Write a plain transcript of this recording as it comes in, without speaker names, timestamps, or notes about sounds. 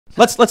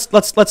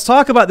Let's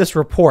talk about this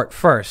report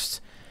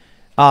first.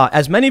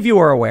 As many of you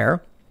are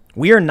aware,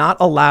 we are not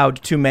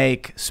allowed to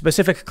make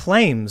specific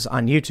claims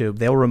on YouTube.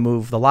 They'll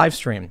remove the live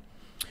stream.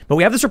 But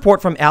we have this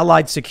report from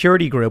Allied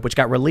Security Group, which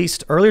got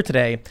released earlier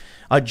today.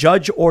 A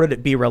judge ordered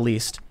it be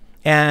released.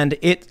 And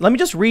let me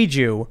just read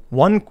you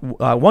one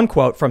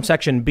quote from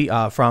Section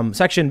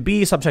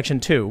B, subsection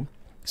 2,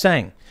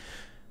 saying,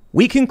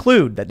 "We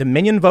conclude that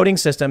Dominion voting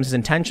systems is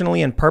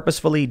intentionally and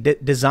purposefully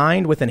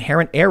designed with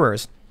inherent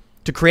errors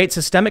to create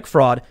systemic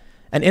fraud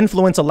and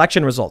influence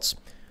election results.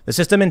 The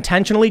system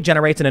intentionally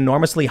generates an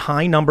enormously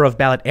high number of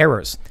ballot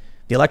errors.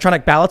 The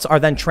electronic ballots are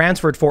then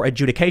transferred for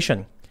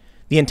adjudication.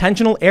 The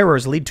intentional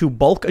errors lead to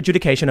bulk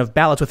adjudication of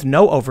ballots with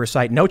no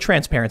oversight, no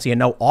transparency, and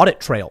no audit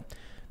trail.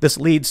 This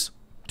leads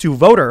to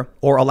voter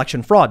or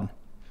election fraud.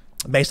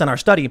 Based on our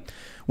study,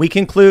 we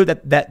conclude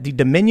that the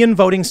Dominion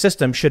voting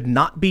system should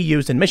not be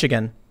used in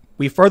Michigan.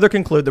 We further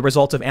conclude the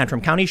results of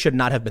Antrim County should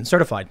not have been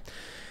certified."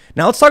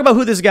 Now let's talk about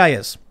who this guy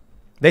is.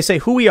 They say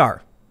who we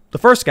are. The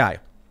first guy.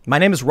 My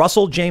name is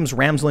Russell James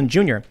Ramsland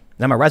Jr.,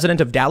 and I'm a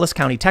resident of Dallas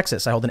County,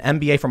 Texas. I hold an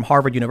MBA from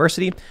Harvard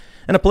University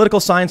and a political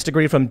science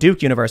degree from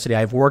Duke University. I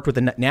have worked with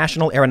the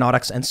National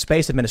Aeronautics and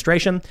Space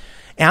Administration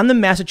and the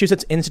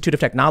Massachusetts Institute of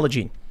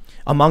Technology,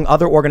 among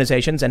other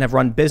organizations, and have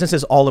run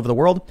businesses all over the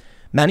world,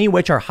 many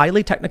which are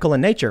highly technical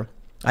in nature.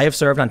 I have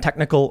served on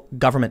technical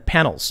government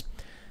panels.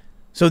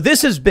 So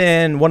this has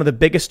been one of the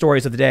biggest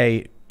stories of the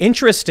day.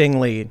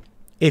 Interestingly,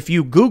 if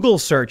you Google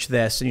search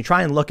this and you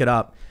try and look it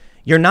up,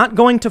 you're not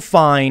going to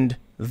find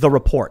the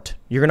report.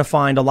 You're going to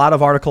find a lot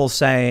of articles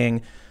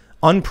saying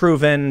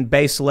unproven,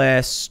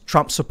 baseless,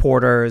 Trump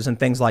supporters and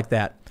things like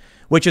that,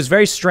 which is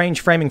very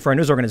strange framing for a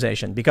news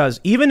organization, because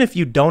even if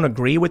you don't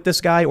agree with this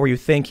guy, or you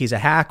think he's a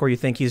hack, or you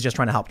think he's just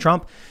trying to help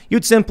Trump,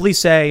 you'd simply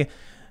say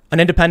an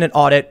independent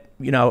audit,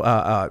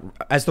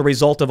 as the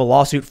result of a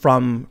lawsuit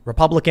from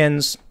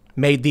Republicans,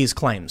 made these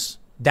claims.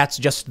 That's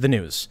just the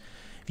news.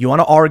 If you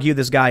want to argue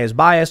this guy is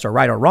biased or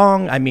right or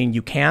wrong, I mean,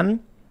 you can,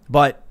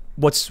 but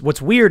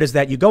what's weird is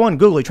that you go on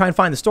Google, you try and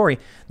find the story.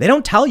 They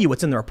don't tell you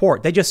what's in the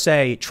report. They just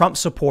say Trump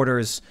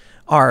supporters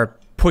are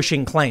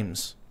pushing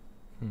claims.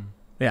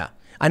 Yeah.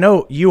 I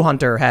know you,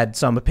 Hunter, had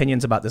some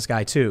opinions about this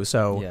guy too.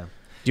 So yeah.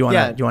 do you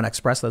want to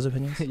express those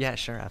opinions? Yeah,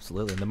 sure.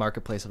 Absolutely. In the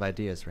marketplace of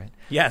ideas, right?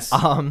 Yes.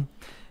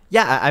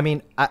 Yeah, I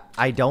mean,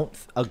 I don't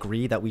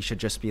agree that we should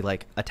just be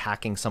like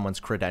attacking someone's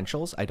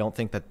credentials. I don't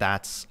think that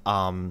that's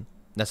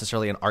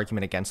necessarily an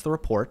argument against the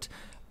report.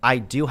 I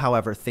do,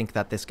 however, think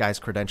that this guy's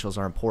credentials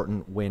are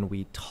important when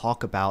we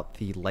talk about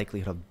the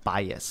likelihood of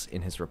bias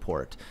in his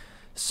report.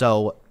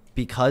 So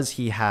because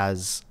he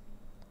has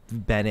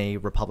been a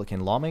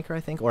Republican lawmaker, I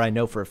think, or I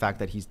know for a fact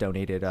that he's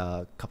donated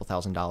a couple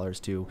 $1,000s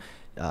to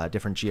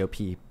different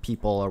GOP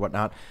people or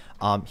whatnot.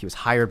 He was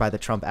hired by the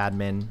Trump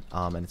admin,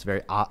 and it's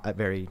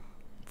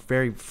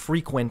very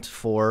frequent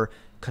for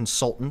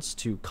consultants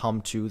to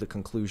come to the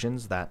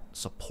conclusions that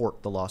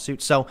support the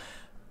lawsuit. So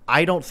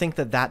I don't think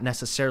that that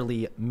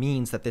necessarily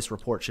means that this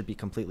report should be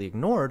completely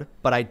ignored,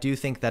 but I do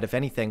think that if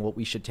anything, what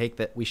we should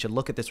we should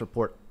look at this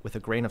report with a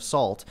grain of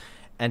salt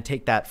and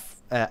take that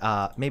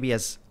maybe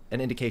as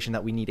an indication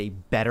that we need a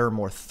better,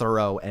 more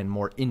thorough, and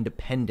more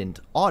independent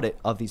audit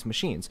of these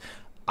machines.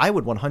 I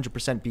would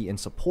 100% be in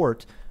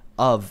support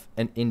of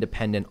an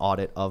independent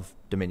audit of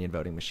Dominion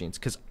voting machines,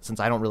 because since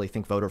I don't really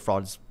think voter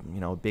fraud is,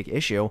 a big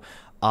issue,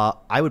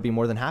 I would be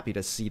more than happy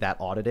to see that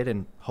audited,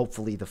 and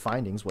hopefully the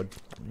findings would,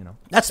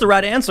 That's the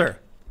right answer.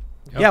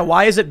 Yep. Yeah.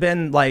 Why has it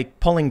been like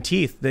pulling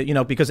teeth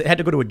that, because it had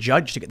to go to a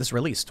judge to get this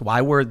released?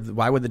 Why were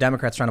the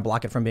Democrats trying to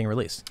block it from being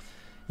released?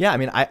 Yeah. I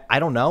mean, I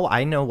don't know.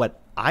 I know what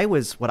I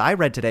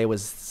read today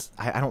was,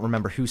 I don't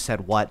remember who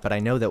said what, but I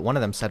know that one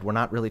of them said, we're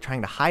not really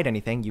trying to hide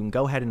anything. You can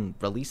go ahead and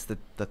release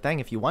the thing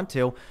if you want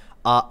to.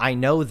 I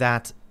know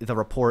that the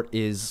report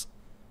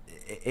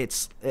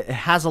it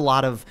has a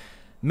lot of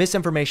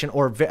misinformation,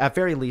 or at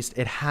very least,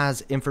 it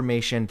has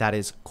information that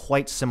is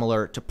quite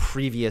similar to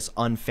previous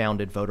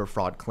unfounded voter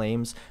fraud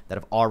claims that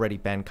have already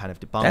been kind of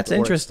debunked. That's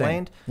interesting.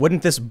 Explained.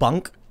 Wouldn't this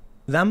bunk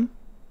them?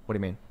 What do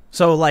you mean?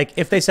 So, like,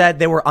 if they said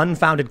they were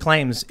unfounded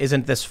claims,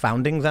 isn't this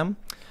founding them?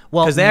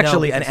 Well, because they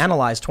actually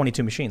analyzed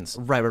 22 machines.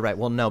 Right.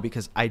 Well, no,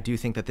 because I do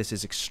think that this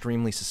is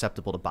extremely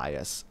susceptible to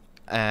bias,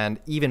 and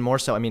even more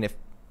so. I mean, do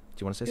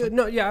you want to say something?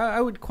 No, yeah, I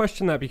would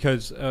question that,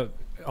 because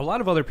a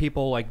lot of other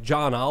people, like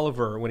John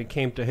Oliver, when it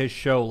came to his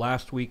show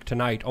Last Week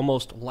Tonight,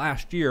 almost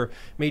last year,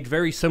 made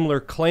very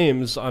similar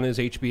claims on his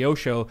HBO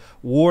show,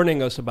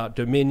 warning us about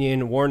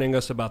Dominion, warning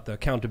us about the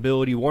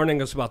accountability,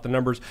 warning us about the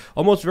numbers,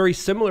 almost very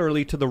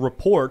similarly to the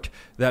report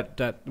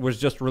that was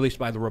just released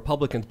by the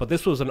Republicans. But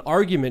this was an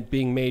argument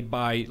being made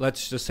by,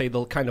 let's just say,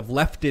 the kind of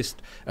leftist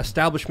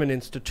establishment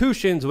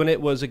institutions, when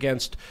it was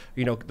against,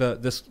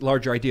 this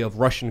larger idea of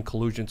Russian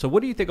collusion. So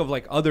what do you think of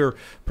like other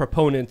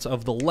proponents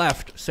of the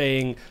left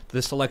saying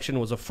this election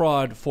was a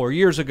fraud 4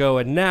 years ago,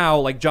 and now,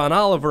 like John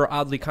Oliver,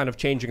 oddly kind of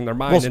changing their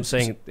mind and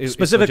saying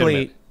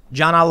specifically,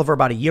 John Oliver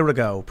about a year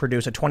ago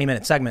produced a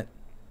 20-minute segment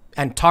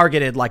and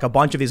targeted like a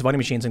bunch of these voting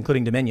machines,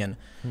 including Dominion,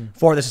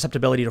 for the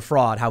susceptibility to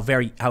fraud, how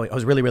it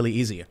was really, really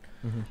easy.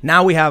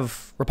 Now we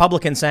have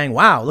Republicans saying,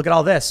 wow, look at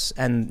all this.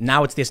 And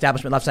now it's the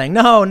establishment left saying,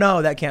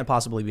 no, that can't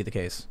possibly be the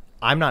case.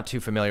 I'm not too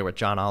familiar with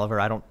John Oliver.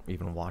 I don't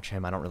even watch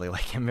him. I don't really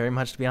like him very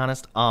much, to be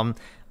honest.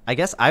 I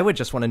guess I would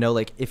just want to know,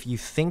 like, if you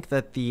think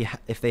that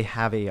if they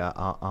have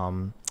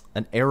an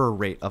error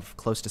rate of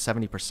close to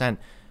 70%,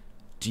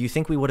 do you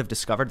think we would have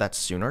discovered that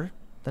sooner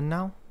than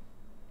now?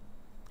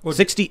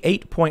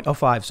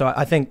 68.05. So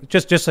I think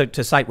just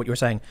to cite what you were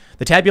saying,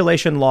 the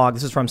tabulation log.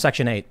 This is from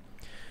Section 8.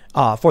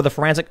 For the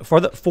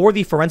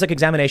forensic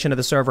examination of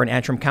the server in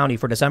Antrim County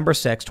for December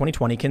 6,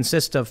 2020,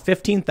 consists of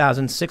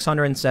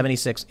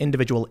 15,676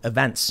 individual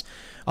events,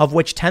 of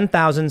which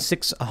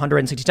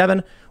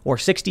 10,667, or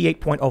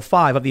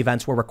 68.05 of the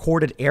events, were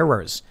recorded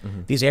errors.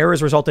 These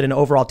errors resulted in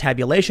overall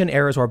tabulation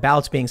errors or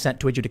ballots being sent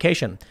to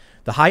adjudication.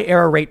 The high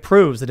error rate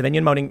proves the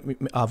Dominion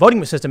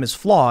voting system is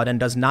flawed and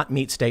does not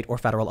meet state or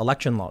federal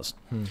election laws.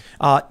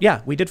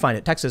 Yeah, we did find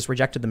it. Texas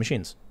rejected the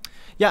machines.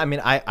 Yeah, I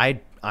mean,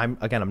 I'm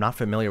not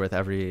familiar with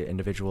every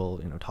individual,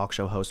 talk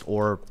show host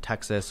or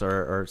Texas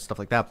or stuff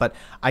like that, but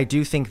I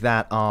do think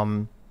that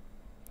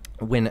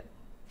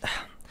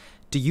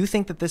do you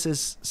think that this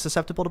is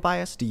susceptible to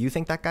bias? Do you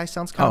think that guy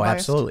sounds kind of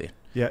biased? Absolutely.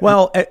 Yeah.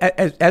 Well,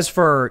 as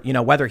for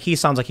whether he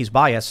sounds like he's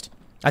biased,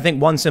 I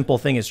think one simple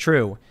thing is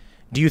true.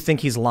 Do you think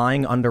he's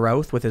lying under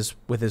oath with his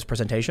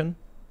presentation?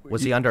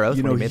 Was he under oath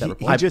when he made that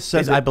report? He just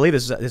said I believe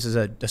this is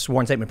a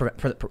sworn statement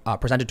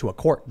presented to a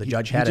court. The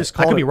judge had just it.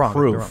 I could be it wrong.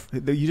 Proof.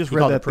 You just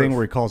read that thing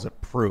where he calls it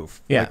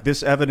proof. Yeah. Like,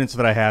 this evidence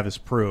that I have is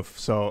proof.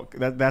 So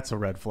that's a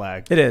red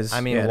flag. It is.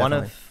 I mean, yeah,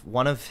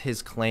 one of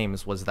his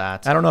claims was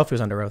that I don't know if he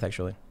was under oath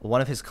actually.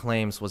 One of his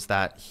claims was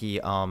that he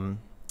it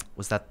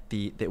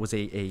was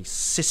a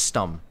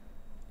system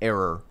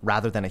error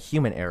rather than a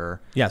human error.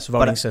 Yes,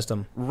 voting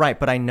system. Right,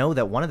 but I know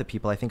that one of the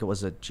people, I think it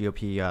was a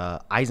GOP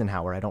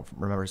Eisenhower, I don't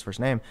remember his first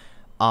name.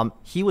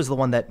 He was the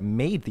one that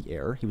made the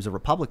error. He was a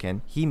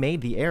Republican. He made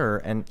the error,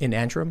 and In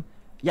Antrim?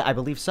 yeah, I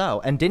believe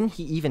so. And didn't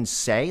he even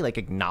say, like,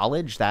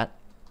 acknowledge that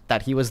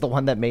he was the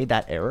one that made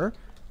that error?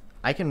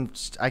 I can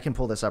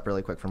pull this up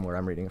really quick from where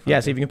I'm reading it from. Yeah,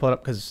 see if you can pull it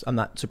up because I'm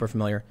not super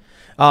familiar.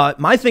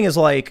 My thing is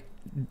like,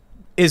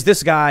 is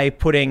this guy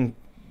putting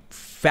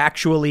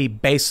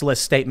factually baseless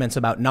statements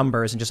about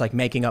numbers and just like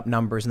making up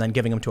numbers and then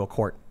giving them to a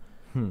court?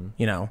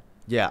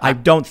 Yeah, I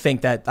don't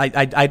think that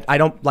I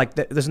don't like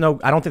that.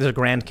 I don't think there's a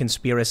grand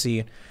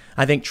conspiracy.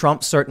 I think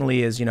Trump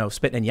certainly is,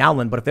 spitting and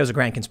yowling, but if there's a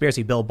grand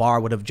conspiracy, Bill Barr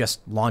would have just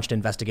launched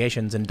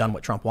investigations and done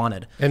what Trump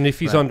wanted. And if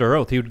he's under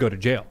oath, he would go to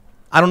jail.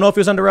 I don't know if he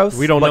was under oath.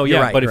 We don't know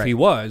yet, right, but if right. he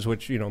was,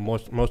 which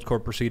most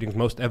court proceedings,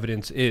 most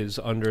evidence is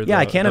under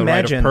I can't the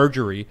imagine right of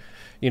perjury.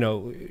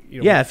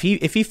 Yeah, if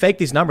he faked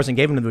these numbers and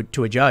gave them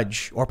to a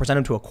judge or presented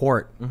them to a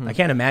court, I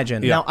can't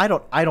imagine. Now, I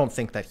don't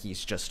think that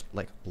he's just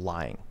like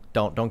lying.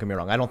 Don't get me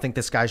wrong. I don't think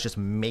this guy's just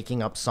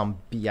making up some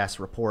BS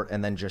report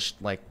and then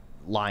just like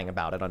lying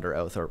about it under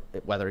oath, or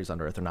whether he's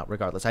under oath or not.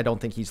 Regardless, I don't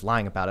think he's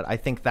lying about it. I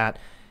think that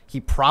he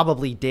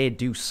probably did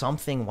do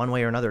something one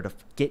way or another to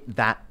get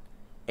that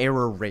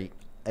error rate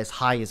as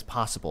high as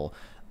possible.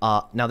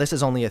 Now, this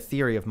is only a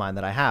theory of mine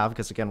that I have,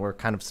 because again, we're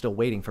kind of still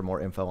waiting for more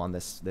info on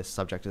this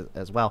subject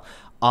as well.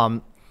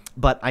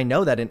 But I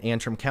know that in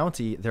Antrim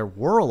County, there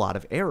were a lot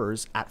of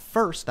errors at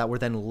first that were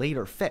then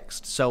later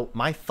fixed. So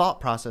my thought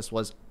process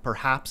was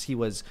perhaps he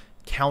was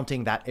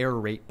counting that error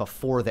rate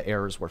before the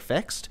errors were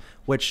fixed,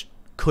 which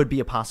could be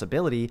a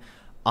possibility.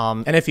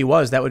 And if he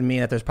was, that would mean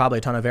that there's probably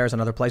a ton of errors in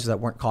other places that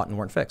weren't caught and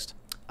weren't fixed.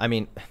 I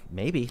mean,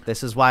 maybe.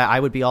 This is why I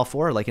would be all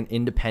for like an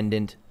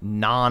independent,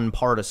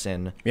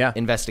 nonpartisan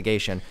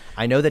investigation.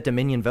 I know that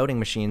Dominion voting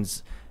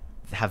machines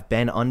have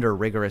been under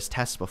rigorous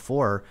tests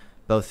before,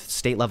 both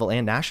state level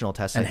and national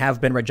tests. And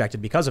have been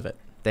rejected because of it.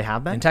 They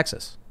have been? In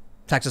Texas.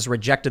 Texas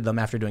rejected them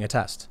after doing a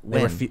test.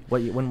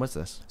 When was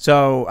this?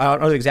 So I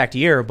don't know the exact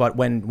year, but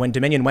when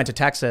Dominion went to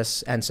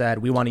Texas and said,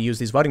 we want to use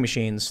these voting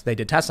machines, they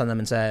did tests on them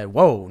and said,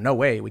 whoa, no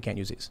way, we can't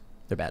use these.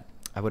 They're bad.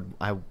 I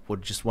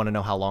would just want to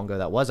know how long ago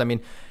that was. I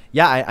mean,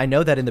 yeah, I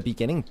know that at the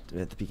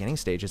beginning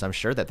stages, I'm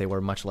sure that they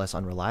were much less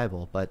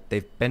unreliable, but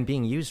they've been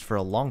being used for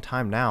a long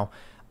time now.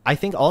 I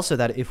think also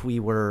that if we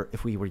were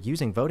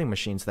using voting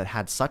machines that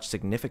had such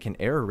significant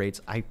error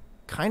rates, I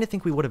kind of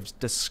think we would have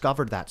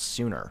discovered that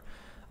sooner.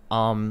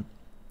 And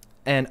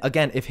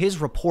again, if his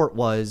report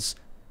was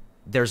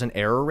there's an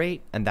error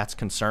rate and that's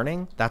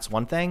concerning, that's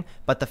one thing.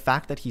 But the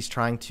fact that he's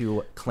trying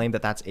to claim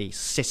that that's a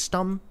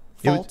system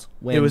fault.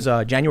 It was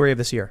January of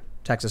this year.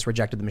 Texas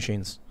rejected the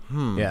machines.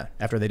 Yeah,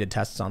 after they did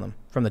tests on them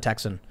from the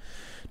Texan.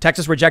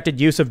 Texas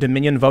rejected use of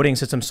Dominion voting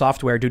system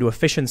software due to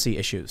efficiency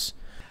issues.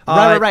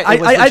 Right.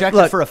 It was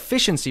rejected for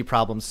efficiency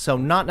problems, so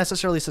not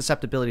necessarily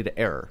susceptibility to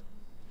error.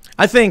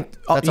 I think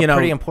that's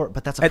pretty important,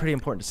 but that's a pretty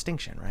important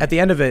distinction, right? At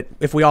the end of it,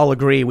 if we all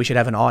agree we should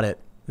have an audit,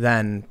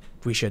 then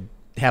we should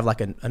have like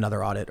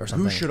another audit or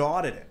something. Who should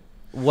audit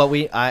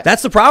it?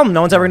 That's the problem.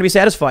 No one's ever going to be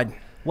satisfied.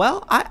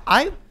 Well,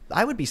 I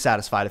would be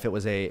satisfied if it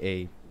was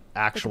a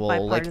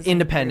actual like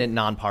independent,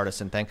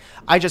 nonpartisan thing.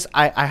 I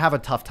have a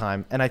tough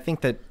time, and I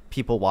think that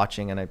people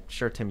watching, and I'm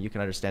sure, Tim, you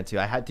can understand too,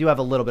 do have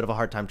a little bit of a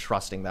hard time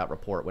trusting that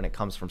report when it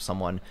comes from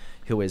someone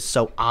who is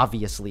so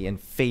obviously in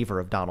favor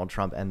of Donald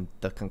Trump and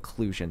the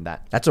conclusion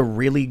that... That's a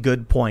really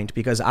good point,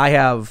 because I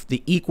have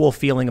the equal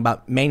feeling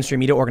about mainstream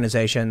media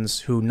organizations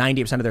who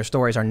 90% of their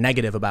stories are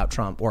negative about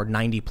Trump, or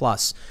 90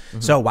 plus.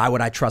 So why would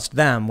I trust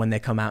them when they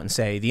come out and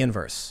say the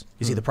inverse?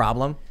 You see the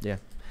problem? Yeah.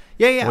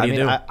 What I do you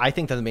mean, do? I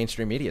think that the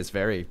mainstream media is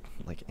very,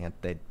 like,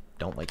 they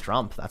don't like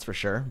Trump, that's for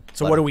sure.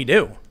 So what do we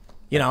do?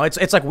 You know,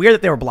 it's like weird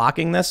that they were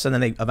blocking this and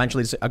then they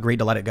eventually just agreed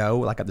to let it go,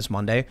 like this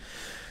Monday.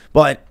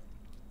 But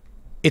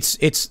I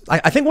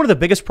think one of the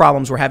biggest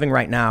problems we're having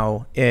right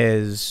now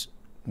is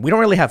we don't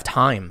really have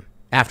time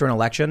after an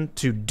election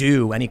to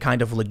do any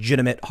kind of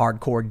legitimate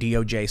hardcore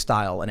DOJ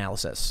style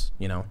analysis,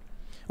 you know,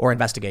 or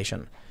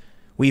investigation.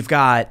 We've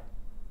got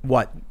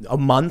a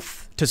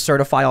month to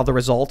certify all the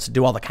results,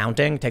 do all the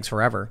counting. It takes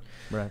forever.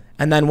 Right.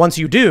 And then once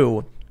you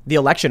do, the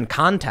election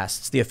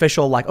contests, the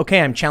official, like,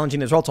 okay, I'm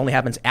challenging the results, only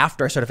happens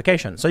after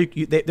certification. So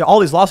all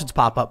these lawsuits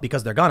pop up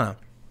because they're gonna.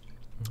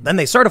 Then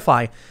they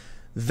certify.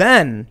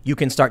 Then you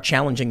can start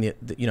challenging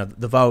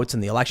the votes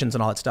and the elections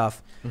and all that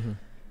stuff.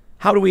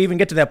 How do we even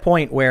get to that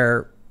point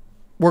where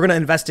we're going to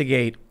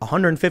investigate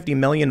 150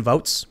 million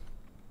votes,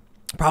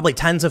 probably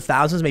tens of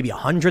thousands, maybe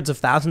hundreds of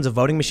thousands of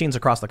voting machines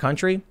across the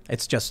country?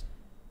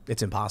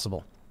 It's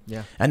impossible.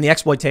 Yeah. And the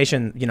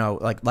exploitation, you know,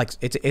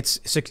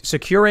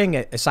 securing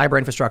a cyber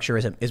infrastructure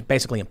is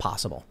basically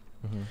impossible.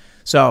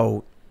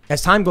 So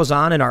as time goes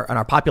on and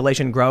our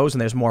population grows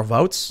and there's more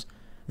votes,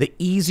 the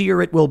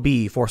easier it will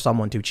be for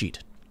someone to cheat.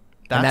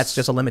 And that's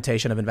just a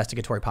limitation of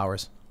investigatory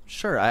powers.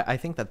 Sure, I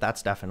think that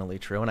that's definitely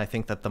true. And I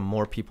think that the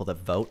more people that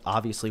vote,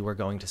 obviously we're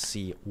going to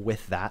see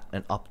with that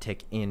an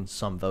uptick in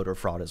some voter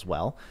fraud as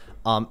well.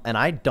 And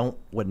I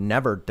would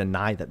never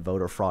deny that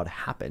voter fraud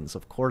happens.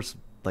 Of course,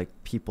 like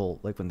people,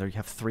 like when you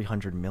have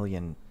 300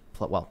 million,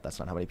 well, that's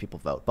not how many people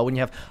vote, but when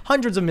you have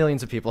hundreds of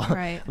millions of people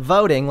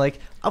voting, like,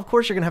 of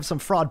course you're going to have some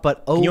fraud,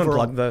 but Can you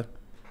unplug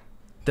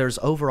there's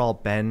overall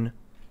been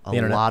a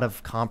internet? lot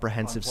of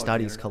comprehensive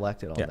studies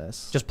collected on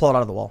this. Just pull it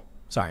out of the wall.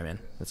 Sorry, man.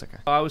 That's okay.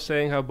 I was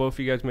saying how both of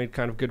you guys made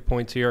kind of good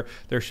points here.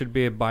 There should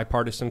be a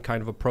bipartisan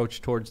kind of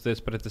approach towards this,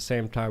 but at the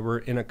same time, we're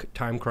in a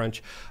time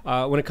crunch.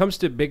 When it comes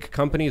to big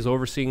companies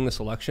overseeing this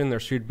election, there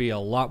should be a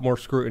lot more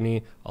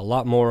scrutiny, a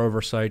lot more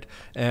oversight.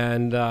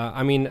 And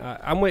I mean,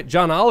 I'm with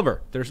John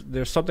Oliver.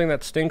 There's something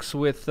that stinks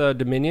with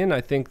Dominion.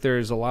 I think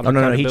there's a lot of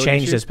No. He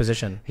changed his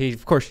position. He,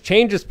 of course,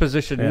 changed his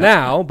position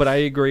now, but I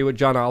agree with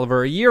John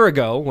Oliver a year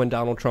ago when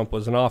Donald Trump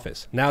was in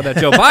office. Now that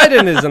Joe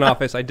Biden is in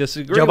office, I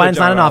disagree Joe with Biden's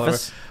John not in Oliver.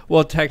 office.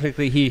 Well,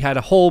 technically, he had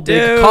a whole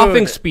big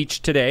coughing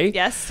speech today.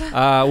 Yes.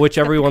 Which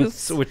everyone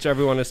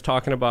is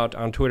talking about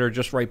on Twitter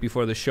just right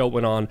before the show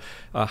went on,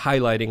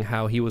 highlighting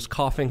how he was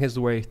coughing his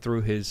way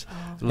through his.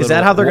 Is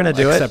that how they're going to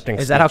do it? accepting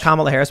Is that how speech.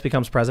 Kamala Harris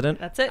becomes president?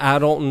 That's it. I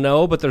don't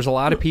know, but there's a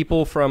lot of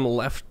people from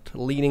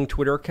left-leaning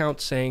Twitter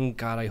accounts saying,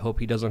 "God, I hope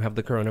he doesn't have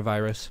the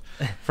coronavirus,"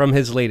 from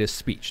his latest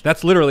speech.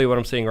 That's literally what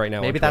I'm seeing right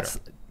now. Maybe on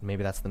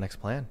Twitter. that's the next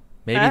plan.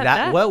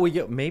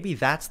 Maybe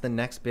that's the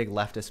next big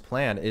leftist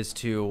plan, is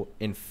to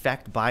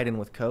infect Biden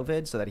with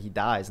COVID so that he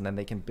dies, and then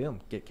they can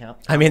get count.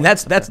 I mean,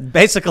 that's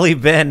basically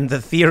been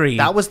the theory.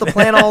 That was the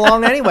plan all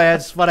along anyway.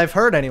 That's what I've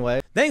heard anyway.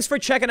 Thanks for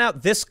checking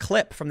out this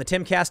clip from the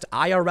Timcast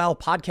IRL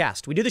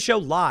podcast. We do the show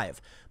live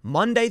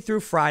Monday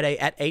through Friday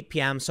at 8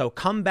 p.m. So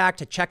come back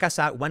to check us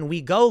out when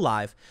we go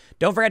live.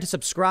 Don't forget to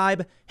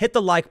subscribe, hit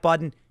the like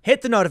button,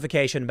 hit the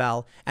notification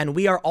bell, and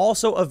we are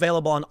also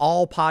available on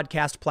all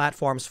podcast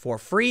platforms for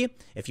free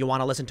if you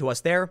want to listen to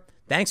us there.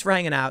 Thanks for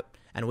hanging out,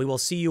 and we will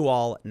see you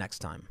all next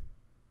time.